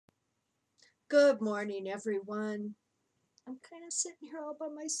Good morning, everyone. I'm kind of sitting here all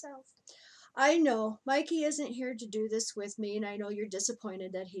by myself. I know Mikey isn't here to do this with me, and I know you're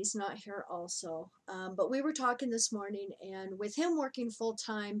disappointed that he's not here also. But we were talking this morning, and with him working full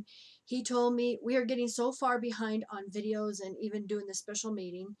time, he told me we are getting so far behind on videos and even doing the special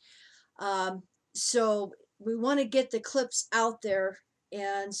meeting. Um, so we want to get the clips out there,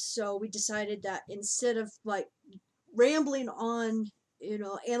 and so we decided that instead of like rambling on,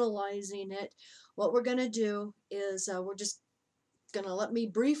 analyzing it, what we're going to do is we're just going to let me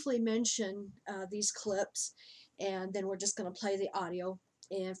briefly mention these clips, and then we're just going to play the audio.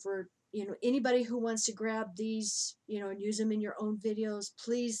 And for anybody who wants to grab these, and use them in your own videos,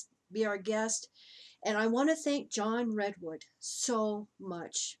 please be our guest. And I want to thank John Redwood so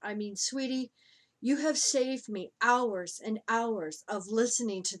much. I mean, sweetie, you have saved me hours and hours of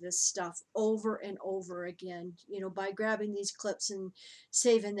listening to this stuff over and over again, by grabbing these clips and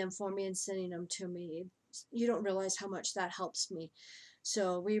saving them for me and sending them to me. You don't realize how much that helps me.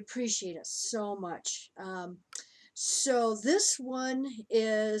 So we appreciate it so much. So this one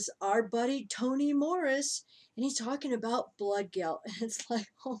is our buddy Tony Morris, and he's talking about blood guilt. And it's like,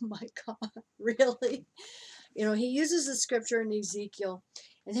 oh my God, really? He uses the scripture in Ezekiel,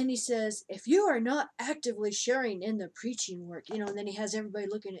 and then he says, if you are not actively sharing in the preaching work, and then he has everybody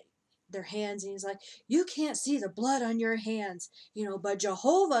looking at their hands, and he's like, you can't see the blood on your hands, but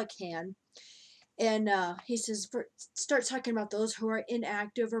Jehovah can. And he says, start talking about those who are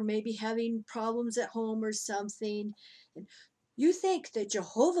inactive or maybe having problems at home or something. And you think that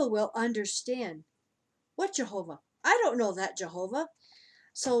Jehovah will understand. What Jehovah? I don't know that Jehovah.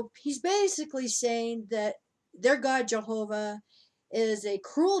 So he's basically saying that their God Jehovah is a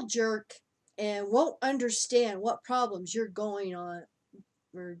cruel jerk and won't understand what problems you're going on,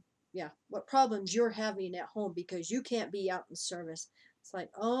 or what problems you're having at home because you can't be out in service. It's like,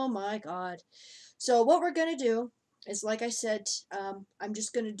 oh my God. So what we're going to do is, like I said, I'm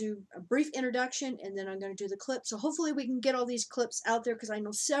just going to do a brief introduction, and then I'm going to do the clip. So hopefully we can get all these clips out there, because I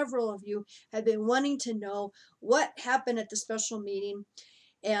know several of you have been wanting to know what happened at the special meeting.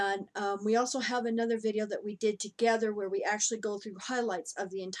 And we also have another video that we did together where we actually go through highlights of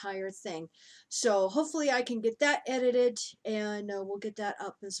the entire thing. So hopefully I can get that edited, and we'll get that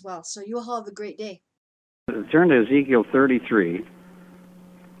up as well. So you all have a great day. Turn to Ezekiel 33,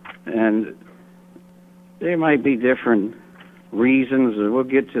 and there might be different reasons, and we'll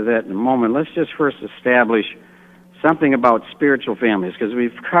get to that in a moment. Let's just first establish something about spiritual families, because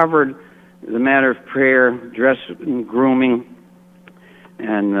we've covered the matter of prayer, dress and grooming,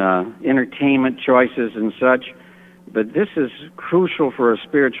 and entertainment choices and such, but this is crucial for a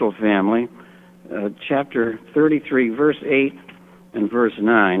spiritual family. Chapter 33, verse 8 and verse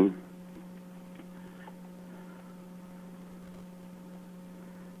 9.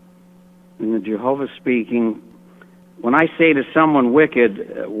 And the Jehovah speaking, when I say to someone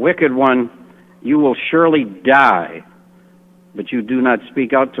wicked, wicked one, you will surely die, but you do not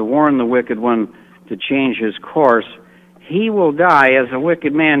speak out to warn the wicked one to change his course, he will die as a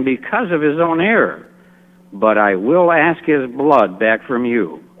wicked man because of his own error, but I will ask his blood back from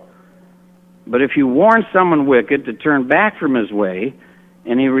you. But if you warn someone wicked to turn back from his way,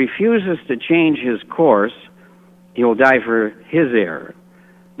 and he refuses to change his course, he will die for his error,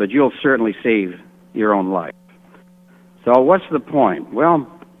 but you'll certainly save your own life. So what's the point? Well,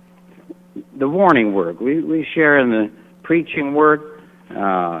 the warning work. We share in the preaching work.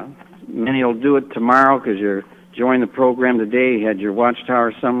 Many will do it tomorrow because you're joined the program today. You had your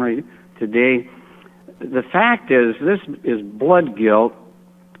Watchtower summary today. The fact is, this is blood guilt,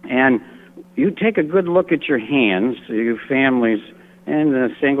 and you take a good look at your hands, you families and the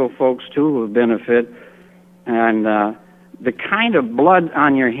single folks too who benefit, and the kind of blood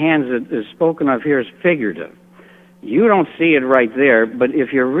on your hands that is spoken of here is figurative. You don't see it right there, but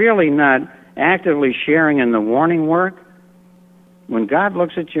if you're really not actively sharing in the warning work, when God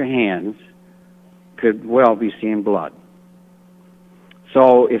looks at your hands, could well be seeing blood.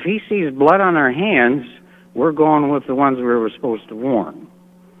 So if he sees blood on our hands, we're going with the ones we were supposed to warn.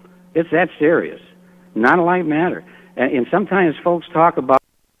 It's that serious. Not a light matter. And sometimes folks talk about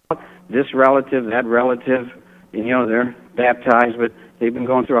this relative, that relative, they're baptized, but they've been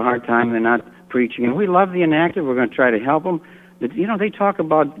going through a hard time, they're not preaching. And we love the inactive, we're going to try to help them. But, they talk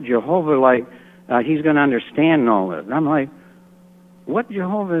about Jehovah like he's going to understand all this. And I'm like, what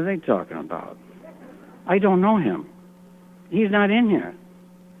Jehovah are they talking about? I don't know him. He's not in here.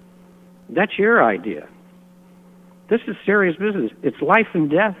 That's your idea. This is serious business. It's life and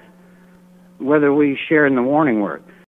death, whether we share in the warning work.